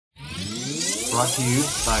brought to you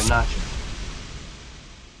by Nacha.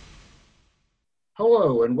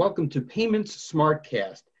 Hello, and welcome to Payments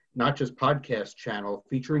Smartcast, Nacha's podcast channel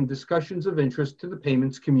featuring discussions of interest to the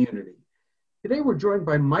payments community. Today, we're joined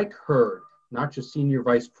by Mike Hurd, Nacha's Senior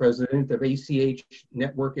Vice President of ACH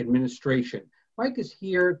Network Administration. Mike is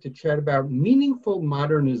here to chat about Meaningful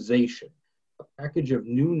Modernization, a package of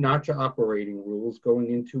new Nacha operating rules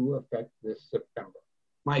going into effect this September.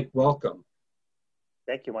 Mike, welcome.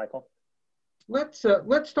 Thank you, Michael. Let's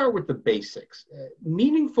start with the basics.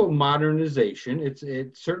 Meaningful modernization, it's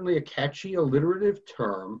certainly a catchy, alliterative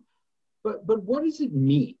term, but what does it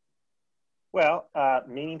mean? Well,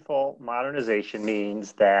 meaningful modernization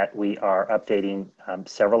means that we are updating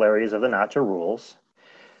several areas of the Nacha Rules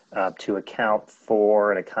to account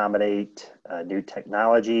for and accommodate new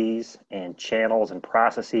technologies and channels and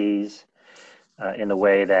processes in the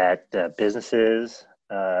way that businesses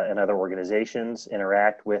and other organizations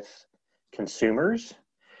interact with consumers,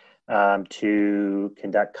 to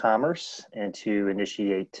conduct commerce and to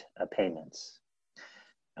initiate payments.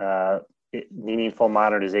 Meaningful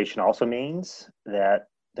modernization also means that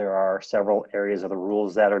there are several areas of the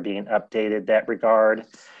rules that are being updated that regard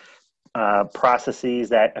processes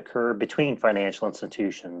that occur between financial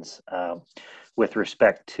institutions with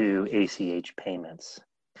respect to ACH payments.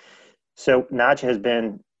 So Nacha has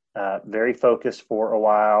been very focused for a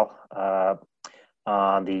while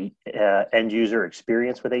on the end user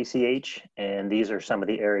experience with ACH, and these are some of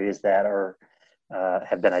the areas that are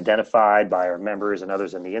have been identified by our members and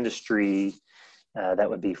others in the industry that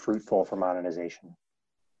would be fruitful for modernization.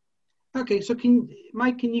 Okay, so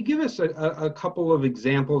Mike, can you give us a couple of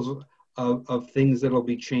examples of things that'll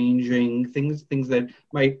be changing, things that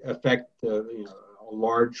might affect a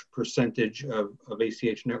large percentage of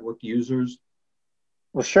ACH network users?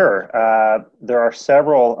 Well, sure. There are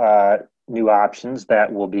several new options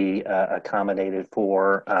that will be accommodated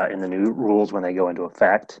for in the new rules when they go into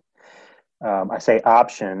effect. I say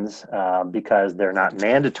options because they're not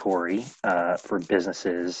mandatory for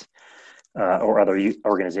businesses or other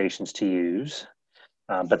organizations to use,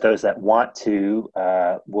 but those that want to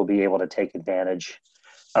will be able to take advantage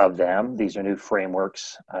of them. These are new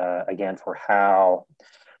frameworks, again, for how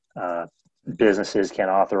businesses can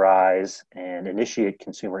authorize and initiate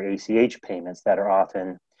consumer ACH payments that are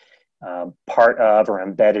often part of or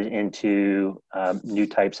embedded into new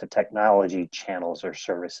types of technology channels or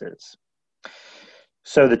services.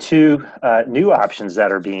 So the two new options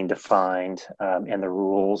that are being defined in the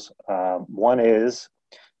rules, one is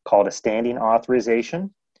called a standing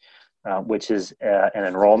authorization, which is an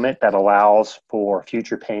enrollment that allows for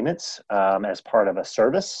future payments as part of a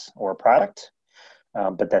service or a product,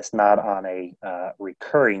 but that's not on a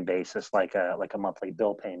recurring basis like a monthly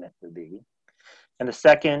bill payment would be. And the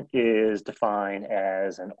second is defined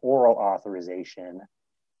as an oral authorization,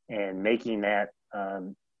 and making that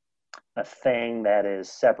a thing that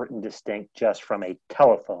is separate and distinct just from a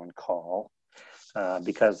telephone call,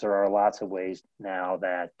 because there are lots of ways now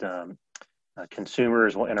that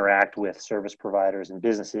consumers will interact with service providers and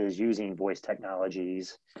businesses using voice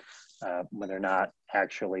technologies when they're not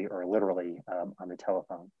actually or literally on the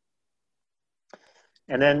telephone.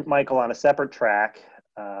 And then, Michael, on a separate track,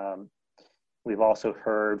 we've also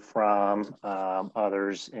heard from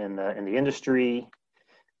others in the industry,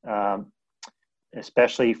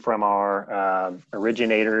 especially from our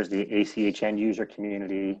originators, the ACH end user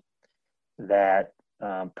community, that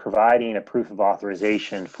providing a proof of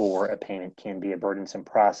authorization for a payment can be a burdensome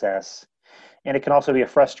process. And it can also be a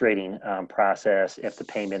frustrating process if the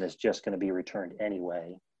payment is just going to be returned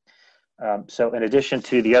anyway. So in addition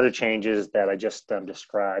to the other changes that I just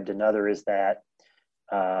described, another is that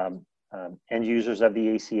end users of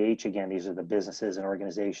the ACH, again, these are the businesses and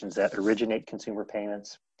organizations that originate consumer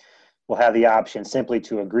payments, will have the option simply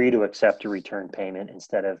to agree to accept a return payment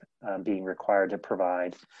instead of being required to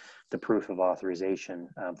provide the proof of authorization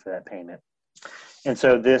for that payment. And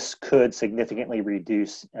so this could significantly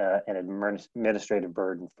reduce an administrative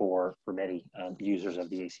burden for many users of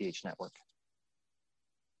the ACH network.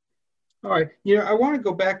 All right, I want to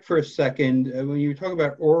go back for a second. When you talk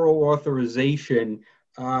about oral authorization,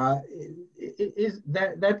 is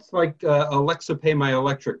that's like Alexa, pay my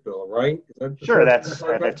electric bill, right? Sure,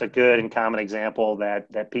 that's a good and common example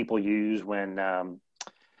that people use when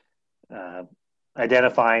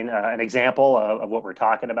identifying an example of what we're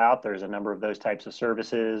talking about. There's a number of those types of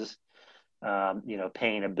services.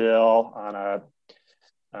 Paying a bill on a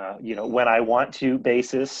when I want to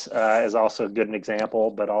basis is also a good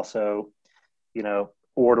example, but also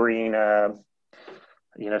ordering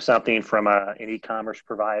something from an e-commerce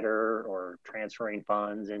provider or transferring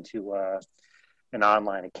funds into an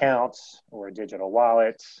online accounts or digital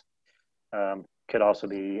wallets. Could also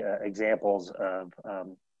be examples of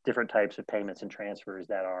different types of payments and transfers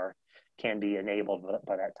that can be enabled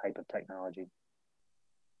by that type of technology.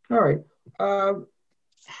 All right.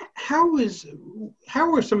 How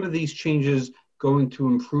are some of these changes going to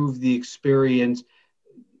improve the experience,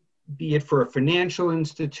 be it for a financial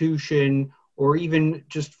institution or even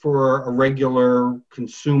just for a regular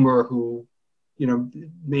consumer who,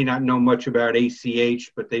 may not know much about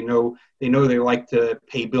ACH, but they know they like to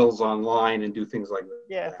pay bills online and do things like that?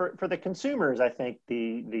 Yeah, for the consumers, I think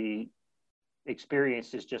the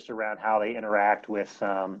experience is just around how they interact with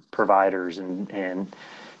providers and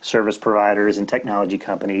service providers and technology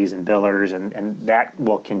companies and billers, and that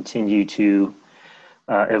will continue to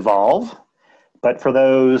evolve. But for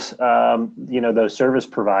those, those service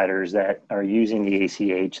providers that are using the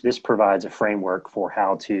ACH, this provides a framework for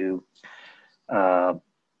how to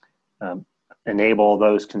enable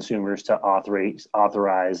those consumers to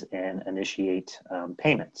authorize and initiate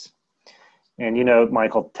payments. And,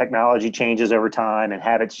 Michael, technology changes over time and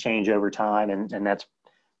habits change over time, and that's,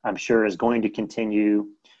 I'm sure, is going to continue.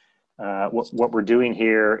 What we're doing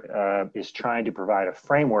here is trying to provide a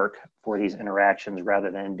framework for these interactions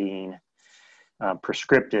rather than being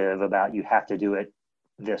prescriptive about you have to do it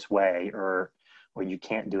this way or you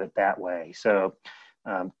can't do it that way. So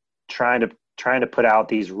trying to put out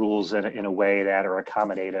these rules in a way that are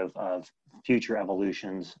accommodative of future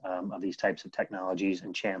evolutions of these types of technologies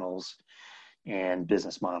and channels and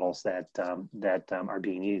business models that are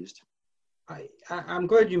being used. I'm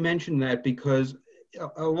glad you mentioned that, because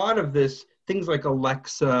a lot of this, things like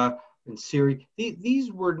Alexa and Siri,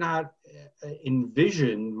 these were not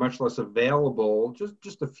envisioned, much less available,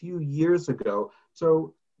 just a few years ago.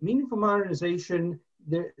 So meaningful modernization,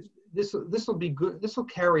 this will be good. This will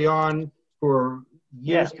carry on for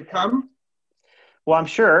years to come. Well, I'm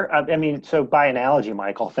sure. I mean, so by analogy,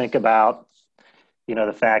 Michael, think about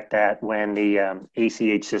the fact that when the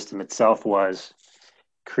ACH system itself was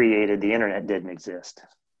created, the internet didn't exist.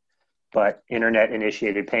 But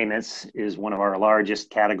internet-initiated payments is one of our largest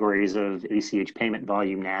categories of ACH payment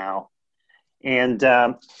volume now. And,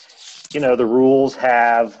 the rules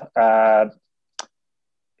have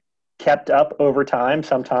kept up over time,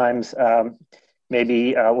 sometimes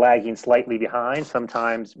maybe lagging slightly behind,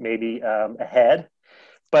 sometimes maybe ahead.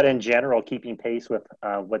 But in general, keeping pace with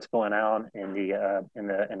what's going on in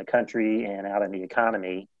the country and out in the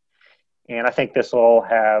economy. And I think this will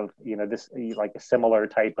have, this like a similar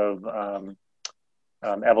type of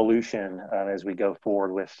evolution as we go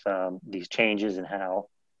forward with these changes and how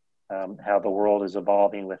the world is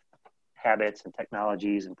evolving with habits and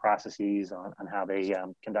technologies and processes on how they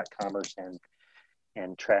conduct commerce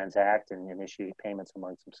and transact and initiate payments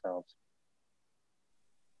amongst themselves.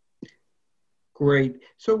 Great.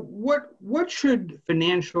 So what should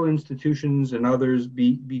financial institutions and others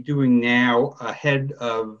be doing now ahead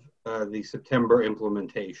of the September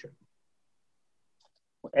implementation?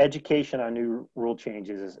 Education on new rule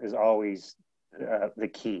changes is always the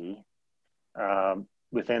key.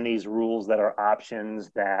 Within these rules that are options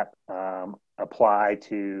that apply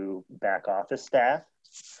to back office staff.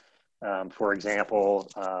 For example,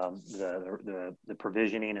 the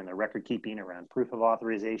provisioning and the record keeping around proof of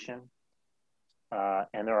authorization.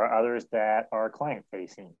 And there are others that are client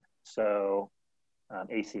facing. So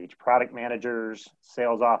ACH product managers,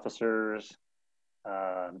 sales officers,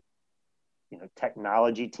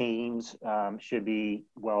 technology teams should be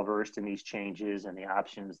well versed in these changes and the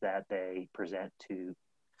options that they present to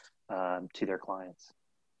their clients.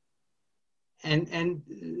 And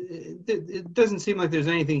it doesn't seem like there's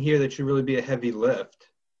anything here that should really be a heavy lift.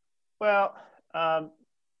 Well,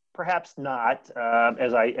 perhaps not.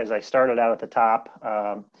 As I started out at the top,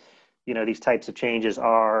 these types of changes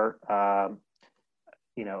are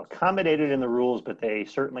accommodated in the rules, but they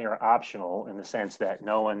certainly are optional in the sense that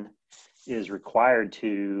no one is required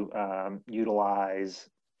to utilize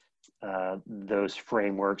those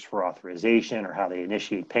frameworks for authorization or how they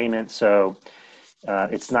initiate payments. So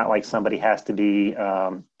it's not like somebody has to be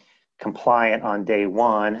compliant on day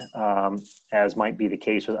one, as might be the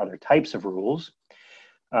case with other types of rules.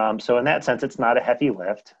 So in that sense, it's not a heavy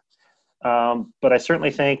lift. But I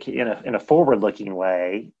certainly think in a forward-looking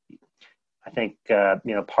way, I think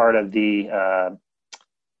part of the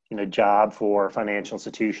job for financial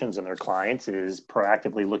institutions and their clients is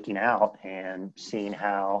proactively looking out and seeing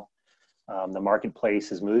how the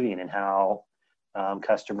marketplace is moving and how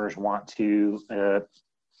customers want to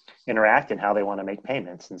interact and how they want to make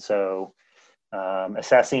payments. And so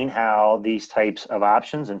assessing how these types of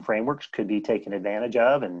options and frameworks could be taken advantage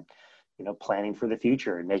of and planning for the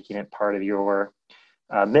future and making it part of your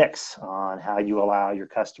mix on how you allow your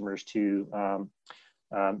customers to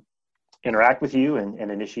interact with you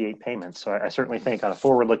and initiate payments. So I certainly think on a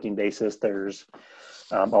forward-looking basis, there's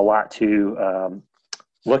a lot to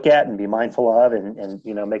look at and be mindful of, and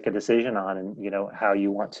make a decision on, and how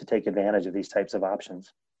you want to take advantage of these types of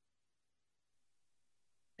options.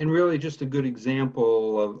 And really just a good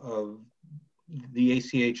example of the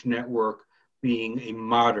ACH network being a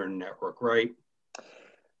modern network, right?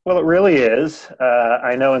 Well, it really is.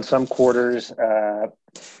 I know in some quarters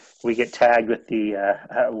we get tagged with the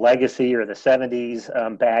legacy or the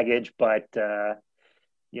 70s baggage, but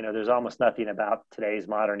there's almost nothing about today's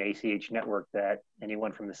modern ACH network that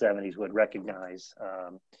anyone from the 70s would recognize.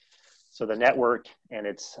 So the network and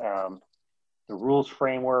its the rules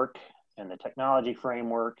framework and the technology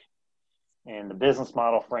framework and the business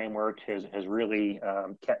model framework has really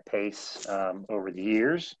kept pace over the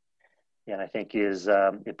years, and I think is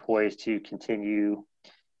poised to continue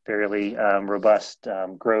fairly robust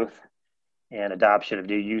growth and adoption of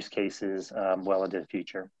new use cases well into the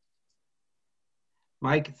future.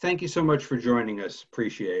 Mike, thank you so much for joining us.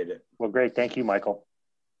 Appreciate it. Well, great. Thank you, Michael.